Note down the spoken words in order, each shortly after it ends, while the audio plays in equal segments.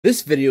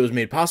This video is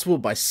made possible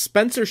by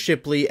Spencer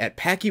Shipley at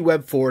Packey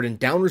Webb Ford in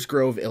Downers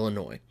Grove,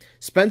 Illinois.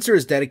 Spencer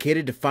is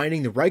dedicated to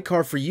finding the right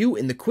car for you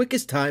in the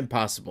quickest time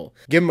possible.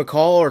 Give him a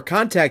call or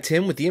contact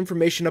him with the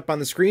information up on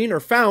the screen or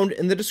found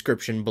in the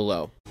description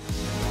below.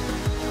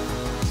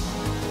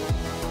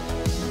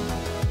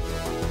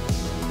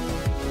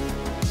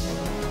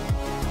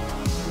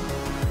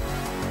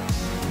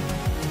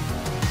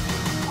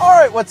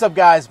 Alright, what's up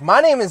guys?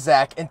 My name is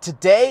Zach, and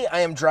today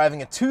I am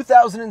driving a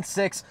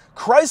 2006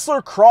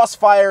 Chrysler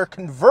Crossfire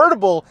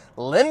Convertible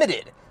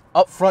Limited.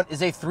 Up front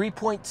is a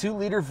 3.2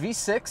 liter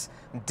V6,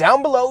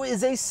 down below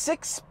is a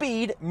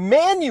 6-speed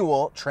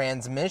manual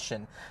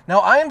transmission. Now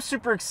I am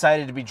super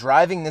excited to be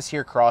driving this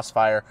here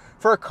Crossfire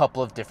for a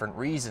couple of different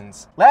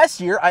reasons. Last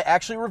year I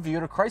actually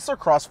reviewed a Chrysler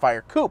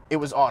Crossfire Coupe. It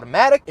was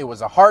automatic, it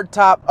was a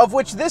hardtop, of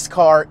which this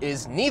car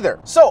is neither.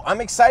 So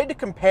I'm excited to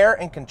compare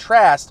and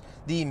contrast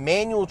the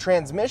manual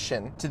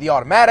transmission to the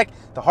automatic,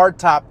 the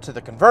hardtop to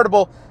the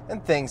convertible,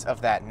 and things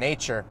of that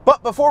nature.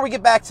 But before we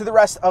get back to the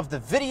rest of the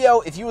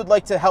video, if you would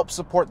like to help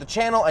support the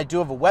channel, I do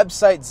have a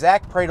website,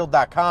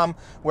 zackpradel.com,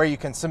 where you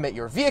can submit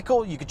your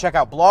vehicle. You can check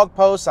out blog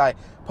posts. I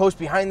post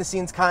behind the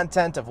scenes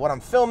content of what I'm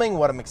filming,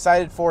 what I'm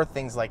excited for,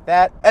 things like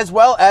that. As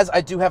well as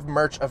I do have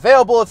merch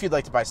available if you'd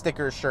like to buy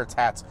stickers, shirts,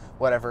 hats,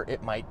 whatever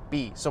it might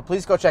be. So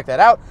please go check that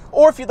out.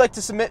 Or if you'd like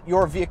to submit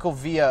your vehicle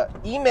via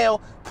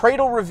email,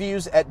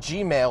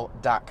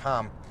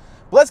 pradelreviews@gmail.com.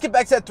 Let's get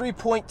back to that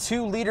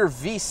 3.2 liter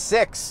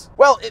V6.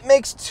 Well, it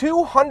makes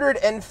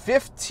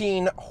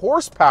 215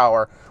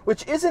 horsepower,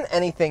 which isn't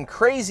anything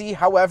crazy.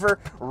 However,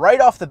 right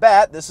off the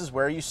bat, this is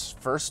where you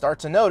first start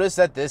to notice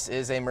that this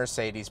is a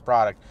Mercedes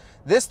product.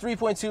 This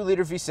 3.2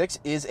 liter V6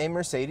 is a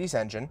Mercedes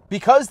engine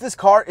because this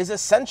car is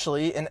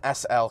essentially an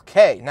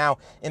SLK. Now,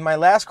 in my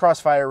last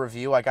Crossfire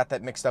review, I got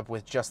that mixed up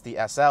with just the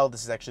SL.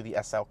 This is actually the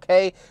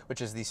SLK,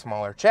 which is the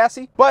smaller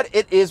chassis, but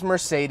it is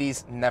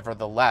Mercedes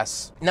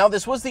nevertheless. Now,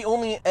 this was the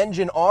only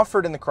engine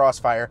offered in the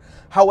Crossfire.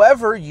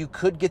 However, you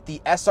could get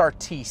the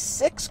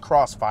SRT6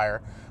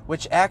 Crossfire,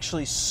 which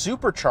actually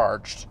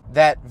supercharged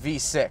that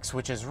V6,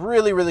 which is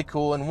really, really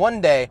cool. And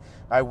one day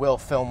I will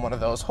film one of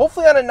those,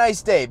 hopefully on a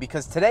nice day,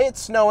 because today it's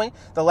snowing.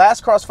 The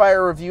last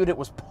Crossfire I reviewed, it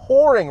was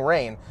pouring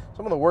rain.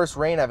 Some of the worst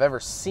rain I've ever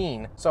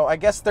seen. So I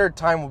guess third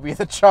time will be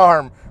the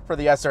charm for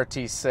the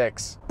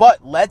SRT6.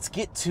 But let's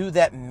get to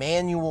that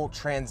manual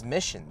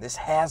transmission. This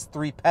has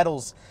 3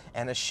 pedals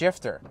and a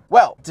shifter.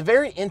 Well, it's a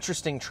very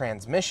interesting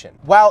transmission.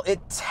 While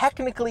it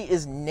technically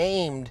is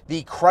named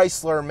the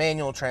Chrysler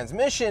manual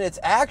transmission, it's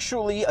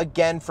actually,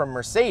 again, from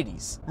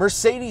Mercedes.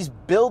 Mercedes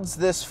builds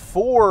this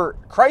for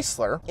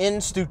Chrysler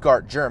in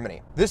Stuttgart,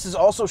 Germany. This is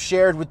also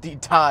shared with the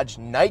Dodge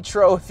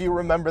Nitro, if you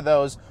remember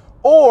those,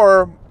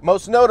 or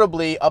most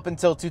notably, up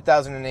until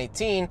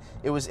 2018,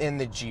 it was in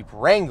the Jeep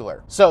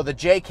Wrangler. So the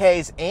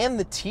JKs and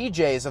the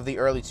TJs of the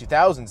early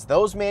 2000s,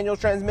 those manual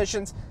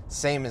transmissions,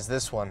 same as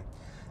this one.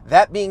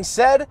 That being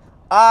said,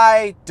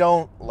 I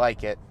don't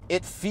like it.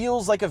 It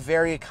feels like a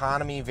very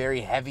economy,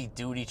 very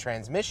heavy-duty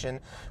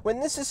transmission when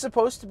this is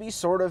supposed to be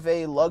sort of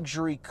a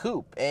luxury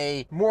coupe,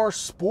 a more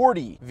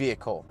sporty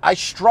vehicle. I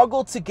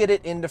struggle to get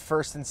it into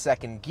first and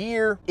second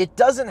gear. It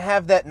doesn't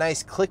have that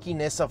nice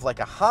clickiness of like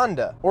a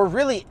Honda or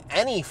really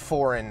any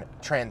foreign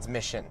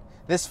transmission.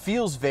 This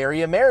feels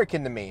very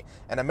American to me,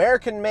 and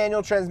American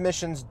manual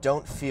transmissions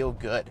don't feel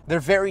good. They're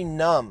very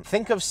numb.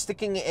 Think of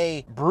sticking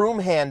a broom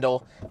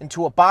handle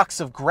into a box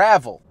of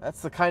gravel.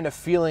 That's the kind of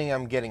feeling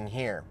I'm getting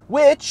here,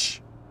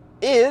 which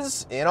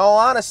is, in all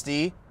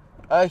honesty,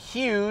 a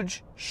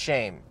huge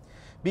shame.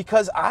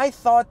 Because I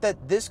thought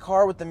that this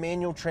car with the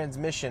manual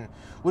transmission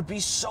would be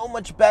so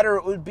much better.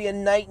 It would be a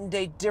night and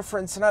day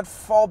difference, and I'd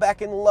fall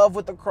back in love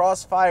with the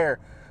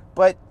Crossfire.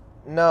 But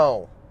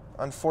no.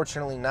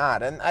 Unfortunately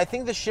not. And I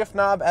think the shift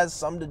knob has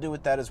something to do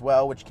with that as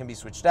well, which can be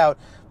switched out,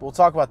 but we'll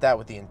talk about that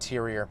with the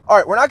interior. All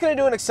right, we're not going to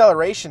do an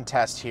acceleration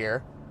test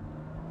here,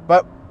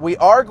 but we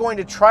are going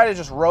to try to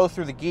just row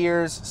through the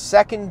gears.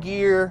 Second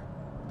gear.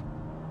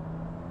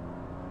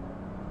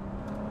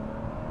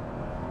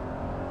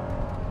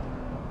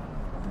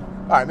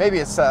 All right, maybe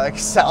it's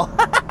accel.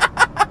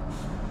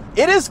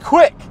 It is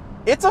quick.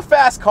 It's a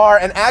fast car,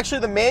 and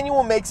actually the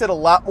manual makes it a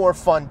lot more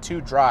fun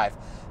to drive.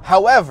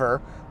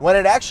 However, when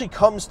it actually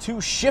comes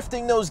to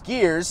shifting those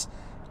gears,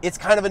 it's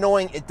kind of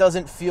annoying. It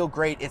doesn't feel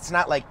great. It's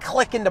not like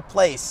click into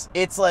place.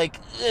 It's like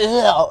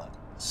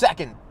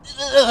second,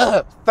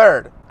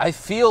 third. I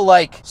feel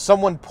like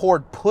someone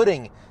poured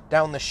pudding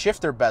down the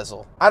shifter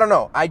bezel. I don't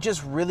know. I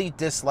just really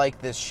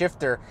dislike this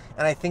shifter,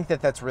 and I think that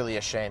that's really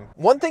a shame.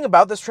 One thing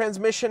about this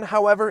transmission,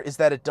 however, is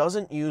that it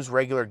doesn't use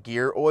regular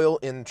gear oil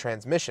in the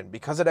transmission.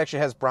 Because it actually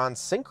has bronze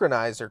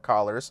synchronizer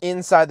collars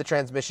inside the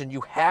transmission, you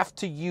have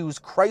to use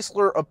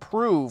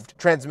Chrysler-approved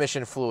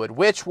transmission fluid,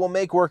 which will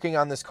make working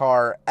on this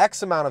car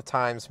X amount of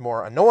times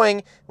more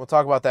annoying. We'll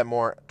talk about that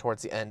more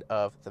towards the end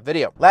of the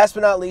video. Last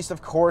but not least,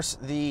 of course,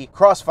 the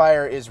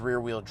Crossfire is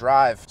rear-wheel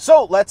drive.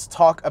 So let's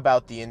talk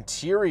about the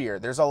interior.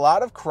 There's a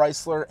lot of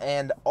Chrysler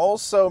and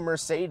also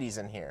Mercedes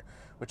in here,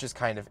 which is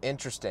kind of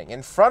interesting.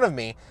 In front of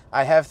me,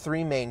 I have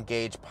 3 main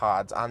gauge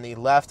pods. On the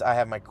left, I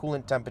have my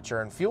coolant temperature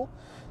and fuel.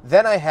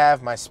 Then I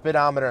have my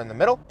speedometer in the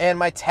middle and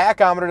my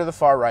tachometer to the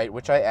far right,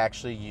 which I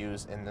actually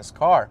use in this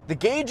car. The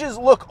gauges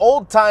look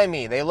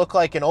old-timey. They look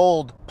like an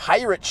old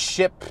pirate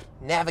ship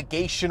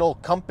navigational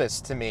compass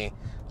to me.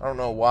 I don't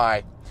know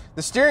why.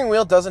 The steering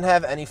wheel doesn't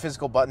have any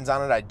physical buttons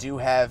on it. I do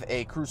have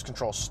a cruise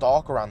control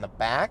stalk around the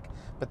back,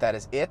 but that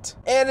is it.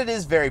 And it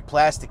is very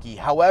plasticky.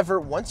 However,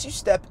 once you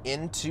step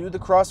into the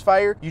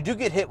Crossfire, you do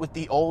get hit with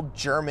the old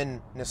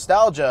German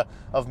nostalgia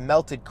of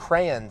melted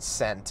crayon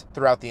scent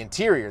throughout the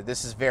interior.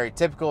 This is very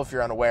typical if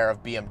you're unaware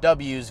of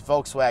BMWs,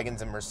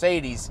 Volkswagens, and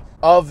Mercedes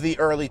of the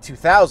early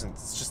 2000s.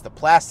 It's just the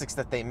plastics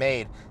that they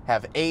made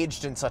have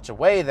aged in such a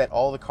way that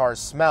all the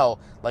cars smell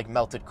like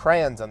melted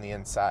crayons on the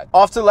inside.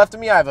 Off to the left of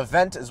me, I have a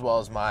vent as well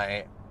as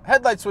my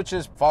headlight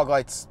switches, fog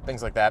lights,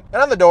 things like that.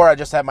 And on the door, I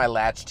just have my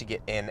latch to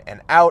get in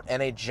and out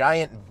and a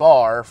giant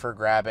bar for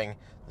grabbing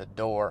the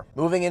door.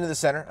 Moving into the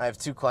center, I have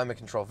 2 climate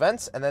control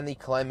vents and then the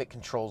climate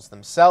controls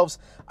themselves.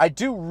 I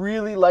do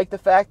really like the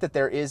fact that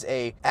there is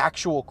a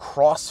actual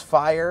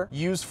Crossfire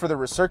used for the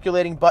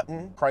recirculating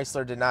button.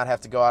 Chrysler did not have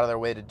to go out of their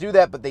way to do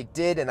that, but they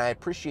did, and I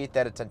appreciate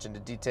that attention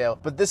to detail.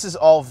 But this is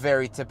all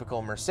very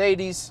typical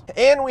Mercedes.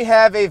 And we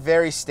have a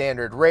very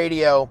standard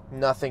radio.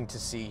 Nothing to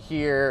see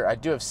here. I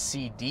do have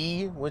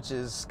CD, which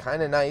is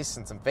kind of nice,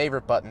 and some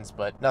favorite buttons,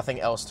 but nothing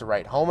else to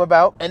write home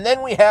about. And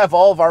then we have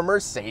all of our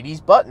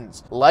Mercedes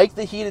buttons, like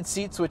the heated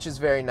seats, which is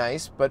very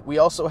nice, but we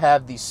also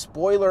have the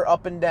spoiler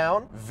up and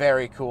down,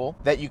 very cool,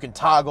 that you can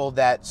toggle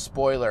that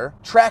spoiler,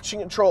 traction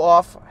control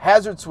off,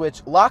 hazard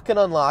switch, lock and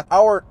unlock,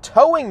 our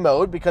towing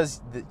mode,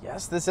 because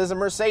yes, this is a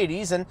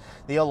Mercedes and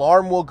the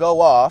alarm will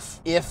go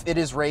off if it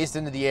is raised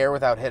into the air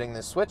without hitting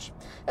this switch,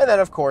 and then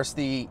of course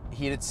the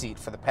heated seat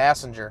for the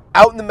passenger.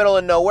 Out in the middle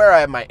of nowhere, I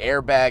have my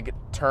airbag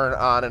turn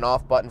on and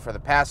off button for the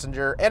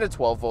passenger and a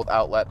 12-volt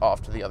outlet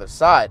off to the other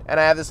side, and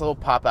I have this little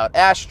pop-out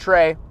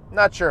ashtray.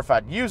 Not sure if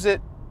I'd use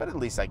it, but at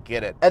least I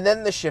get it. And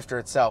then the shifter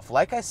itself.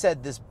 Like I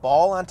said, this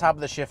ball on top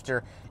of the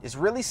shifter is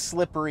really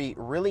slippery,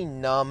 really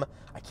numb.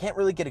 I can't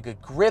really get a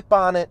good grip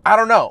on it. I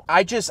don't know.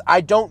 I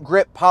don't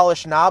grip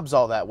polished knobs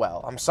all that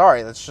well. I'm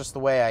sorry, that's just the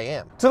way I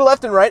am. To the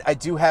left and right, I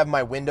do have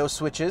my window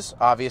switches,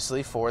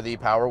 obviously for the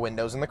power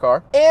windows in the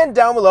car. And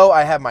down below,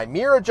 I have my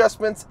mirror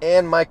adjustments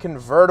and my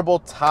convertible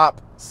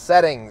top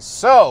settings.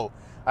 So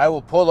I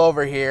will pull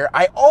over here.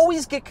 I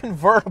always get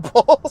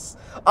convertibles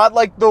on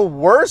like the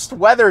worst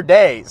weather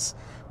days.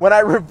 When I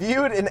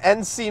reviewed an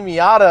NC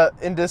Miata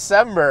in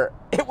December,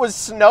 it was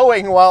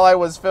snowing while I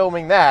was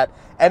filming that,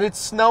 and it's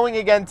snowing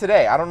again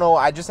today. I don't know,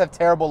 I just have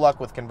terrible luck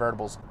with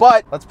convertibles.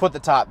 But let's put the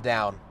top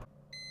down.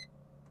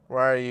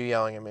 Why are you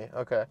yelling at me?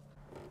 Okay.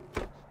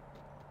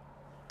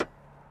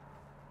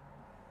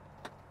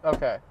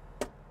 Okay.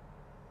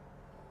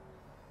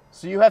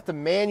 So you have to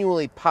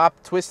manually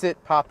twist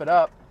it, pop it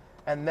up,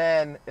 and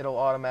then it'll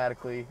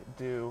automatically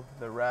do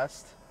the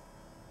rest.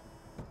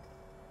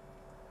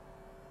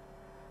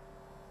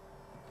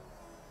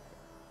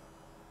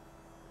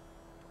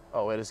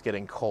 Oh, it is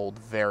getting cold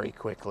very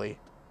quickly.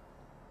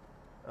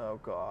 Oh,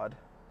 God.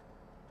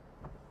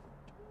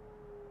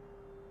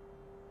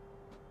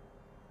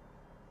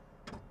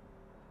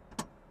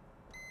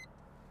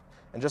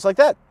 And just like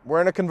that,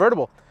 we're in a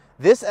convertible.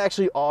 This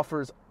actually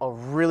offers a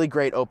really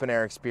great open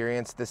air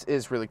experience. This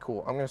is really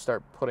cool. I'm going to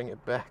start putting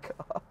it back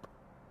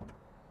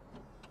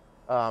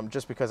up.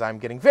 Just because I'm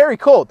getting very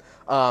cold.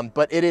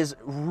 But it is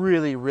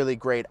really, really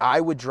great.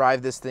 I would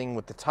drive this thing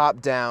with the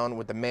top down,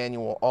 with the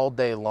manual all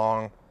day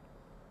long.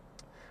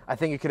 I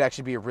think it could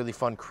actually be a really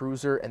fun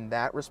cruiser in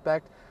that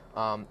respect.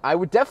 I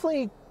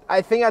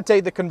think I'd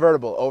take the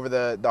convertible over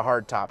the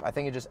hardtop. I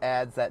think it just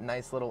adds that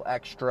nice little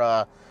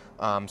extra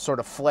sort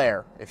of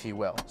flair, if you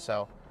will.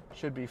 So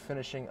should be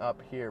finishing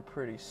up here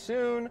pretty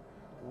soon.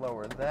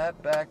 Lower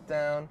that back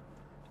down.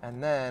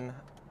 And then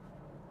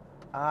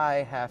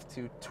I have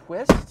to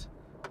twist,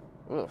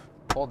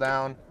 pull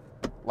down,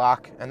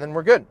 lock, and then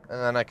we're good. And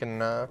then I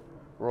can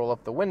roll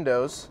up the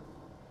windows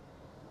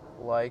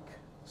like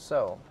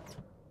so.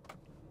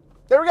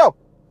 There we go.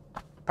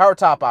 Power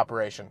top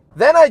operation.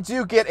 Then I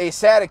do get a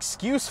sad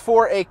excuse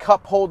for a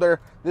cup holder.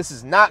 This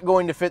is not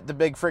going to fit the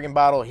big friggin'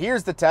 bottle.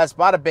 Here's the test.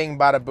 Bada bing,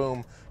 bada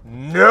boom.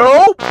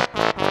 Nope.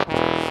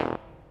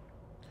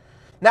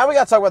 Now we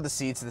got to talk about the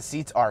seats. The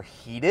seats are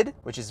heated,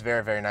 which is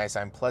very, very nice.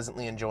 I'm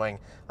pleasantly enjoying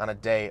on a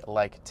day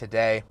like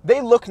today.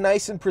 They look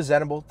nice and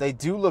presentable. They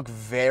do look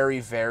very,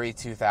 very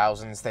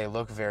 2000s. They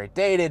look very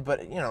dated,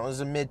 but you know, it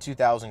was a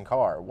mid-2000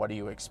 car. What do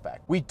you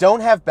expect? We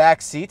don't have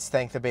back seats,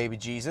 thank the baby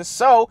Jesus.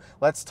 So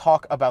let's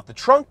talk about the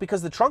trunk,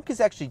 because the trunk is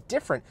actually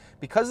different.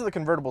 Because of the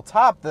convertible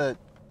top, the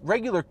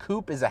regular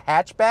coupe is a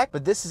hatchback,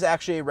 but this is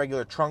actually a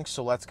regular trunk,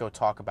 so let's go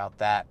talk about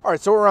that. All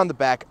right, so we're on the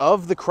back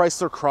of the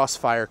Chrysler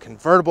Crossfire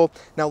Convertible.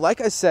 Now, like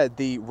I said,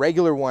 the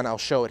regular one, I'll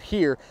show it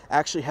here,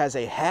 actually has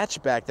a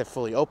hatchback that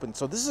fully opens.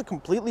 So this is a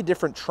completely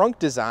different trunk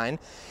design,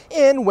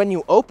 and when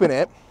you open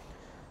it,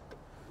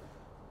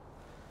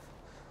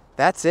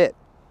 that's it.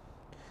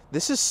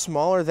 This is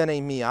smaller than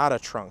a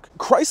Miata trunk.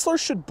 Chrysler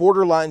should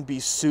borderline be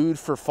sued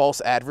for false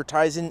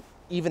advertising,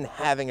 even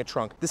having a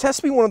trunk. This has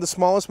to be one of the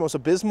smallest, most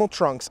abysmal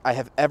trunks I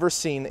have ever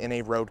seen in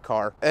a road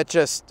car.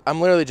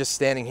 I'm literally just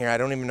standing here. I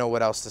don't even know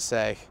what else to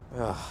say.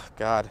 Oh,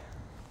 God.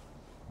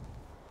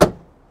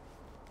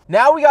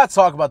 Now we got to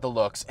talk about the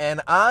looks,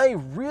 and I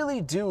really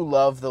do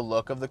love the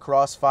look of the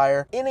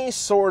Crossfire in a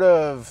sort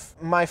of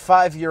my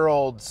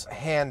 5-year-old's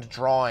hand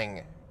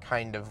drawing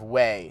kind of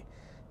way,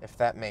 if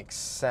that makes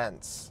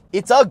sense.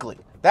 It's ugly.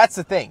 That's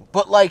the thing.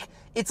 But like,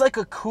 it's like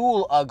a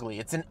cool ugly.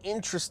 It's an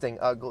interesting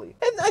ugly.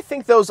 And I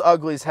think those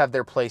uglies have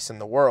their place in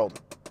the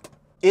world.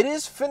 It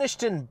is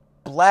finished in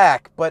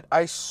black, but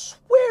I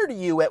swear to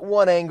you, at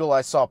one angle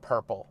I saw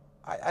purple.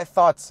 I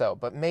thought so,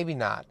 but maybe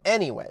not.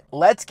 Anyway,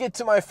 let's get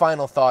to my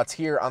final thoughts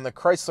here on the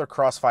Chrysler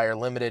Crossfire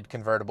Limited,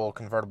 Convertible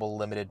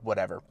Limited,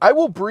 whatever. I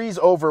will breeze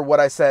over what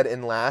I said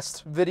in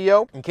last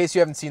video, in case you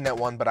haven't seen that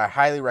one, but I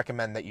highly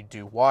recommend that you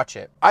do watch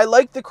it. I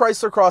like the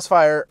Chrysler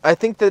Crossfire. I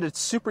think that it's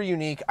super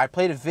unique. I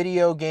played a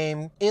video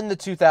game in the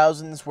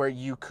 2000s where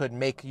you could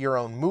make your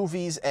own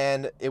movies,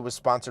 and it was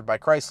sponsored by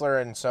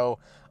Chrysler, and so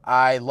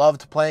I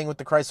loved playing with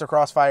the Chrysler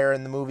Crossfire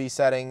in the movie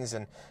settings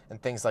and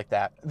things like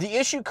that. The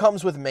issue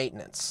comes with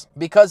maintenance,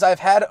 because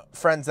I've had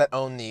friends that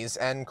own these,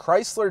 and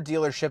Chrysler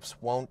dealerships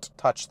won't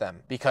touch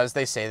them because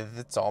they say that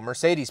it's all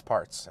Mercedes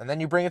parts. And then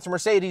you bring it to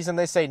Mercedes and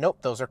they say, nope,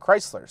 those are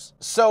Chryslers.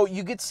 So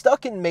you get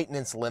stuck in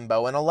maintenance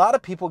limbo, and a lot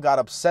of people got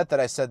upset that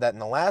I said that in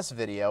the last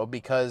video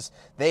because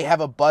they have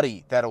a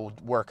buddy that'll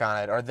work on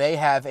it, or they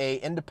have a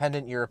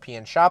independent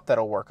European shop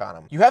that'll work on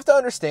them. You have to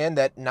understand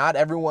that not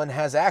everyone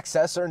has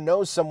access or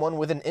knows someone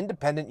with an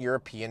independent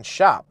European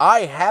shop.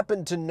 I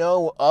happen to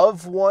know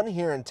of one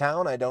here in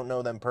town. I don't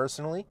know them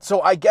personally.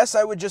 So I guess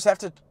I would just have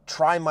to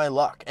try my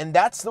luck. And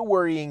that's the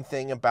worrying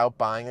thing about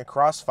buying a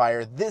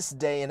Crossfire this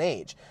day and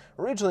age.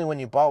 Originally, when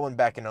you bought one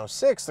back in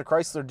 06, the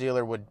Chrysler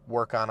dealer would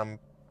work on them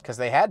because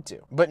they had to.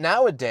 But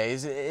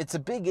nowadays, it's a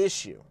big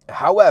issue.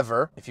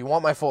 However, if you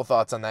want my full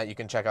thoughts on that, you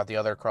can check out the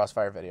other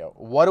Crossfire video.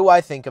 What do I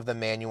think of the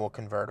manual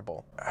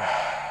convertible?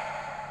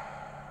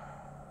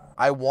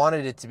 I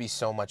wanted it to be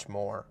so much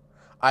more.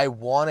 I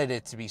wanted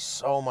it to be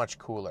so much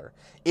cooler.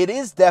 It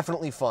is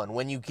definitely fun.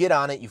 When you get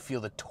on it, you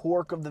feel the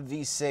torque of the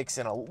V6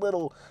 in a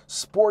little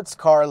sports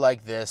car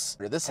like this.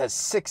 This has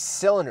 6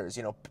 cylinders,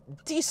 you know,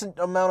 decent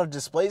amount of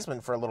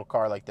displacement for a little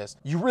car like this.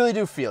 You really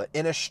do feel it.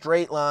 In a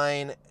straight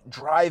line,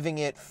 driving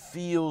it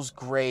feels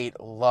great,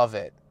 love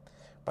it.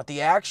 But the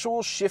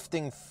actual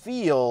shifting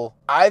feel,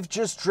 I've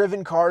just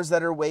driven cars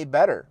that are way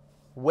better.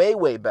 Way,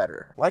 way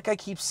better. Like I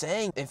keep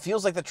saying, it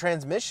feels like the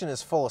transmission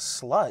is full of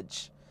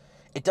sludge.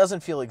 It doesn't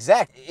feel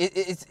exact.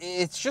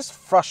 It's just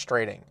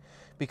frustrating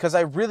because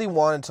I really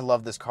wanted to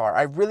love this car.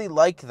 I really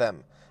like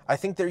them. I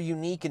think they're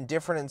unique and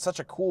different and such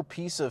a cool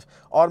piece of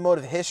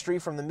automotive history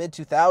from the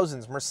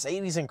mid-2000s.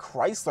 Mercedes and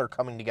Chrysler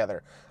coming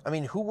together. I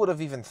mean, who would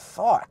have even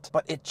thought?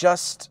 But it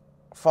just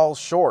falls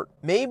short.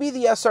 Maybe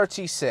the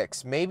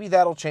SRT6, maybe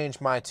that'll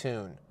change my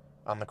tune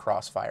on the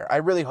Crossfire. I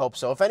really hope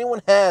so. If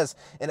anyone has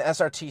an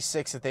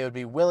SRT6 that they would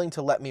be willing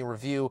to let me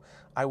review,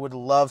 I would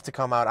love to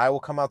come out. I will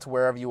come out to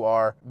wherever you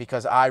are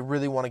because I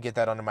really want to get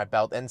that under my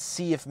belt and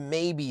see if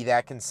maybe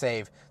that can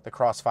save the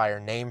Crossfire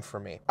name for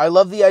me. I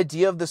love the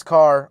idea of this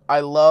car.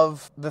 I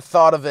love the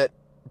thought of it,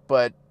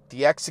 but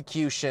the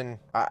execution,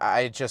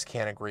 I just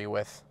can't agree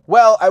with.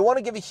 Well, I want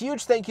to give a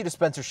huge thank you to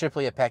Spencer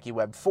Shipley at Packey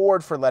Webb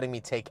Ford for letting me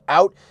take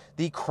out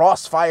the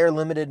Crossfire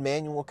Limited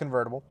manual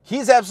convertible.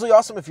 He's absolutely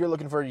awesome if you're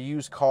looking for a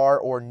used car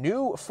or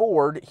new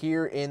Ford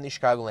here in the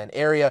Chicagoland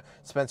area.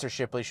 Spencer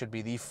Shipley should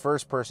be the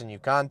first person you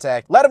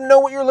contact. Let him know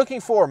what you're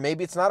looking for.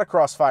 Maybe it's not a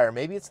Crossfire.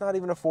 Maybe it's not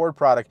even a Ford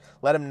product.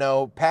 Let him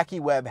know. Packey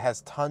Webb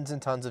has tons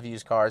and tons of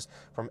used cars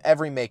from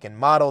every make and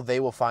model. They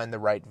will find the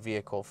right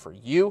vehicle for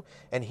you,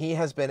 and he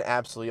has been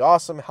absolutely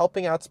awesome.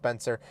 Helping out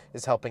Spencer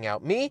is helping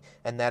out me,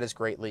 and that is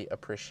greatly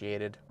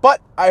appreciated.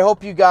 But I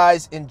hope you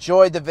guys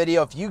enjoyed the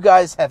video. If you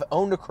guys have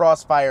owned a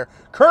Crossfire,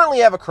 currently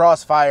have a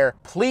Crossfire,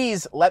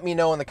 please let me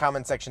know in the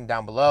comment section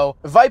down below.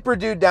 Viper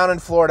Dude down in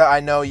Florida,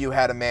 I know you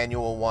had a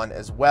manual one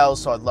as well,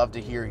 so I'd love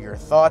to hear your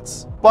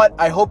thoughts. But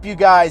I hope you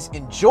guys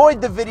enjoyed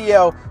the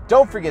video.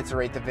 Don't forget to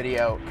rate the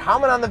video,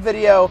 comment on the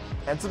video,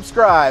 and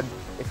subscribe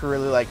if you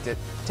really liked it.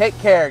 Take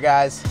care,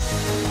 guys.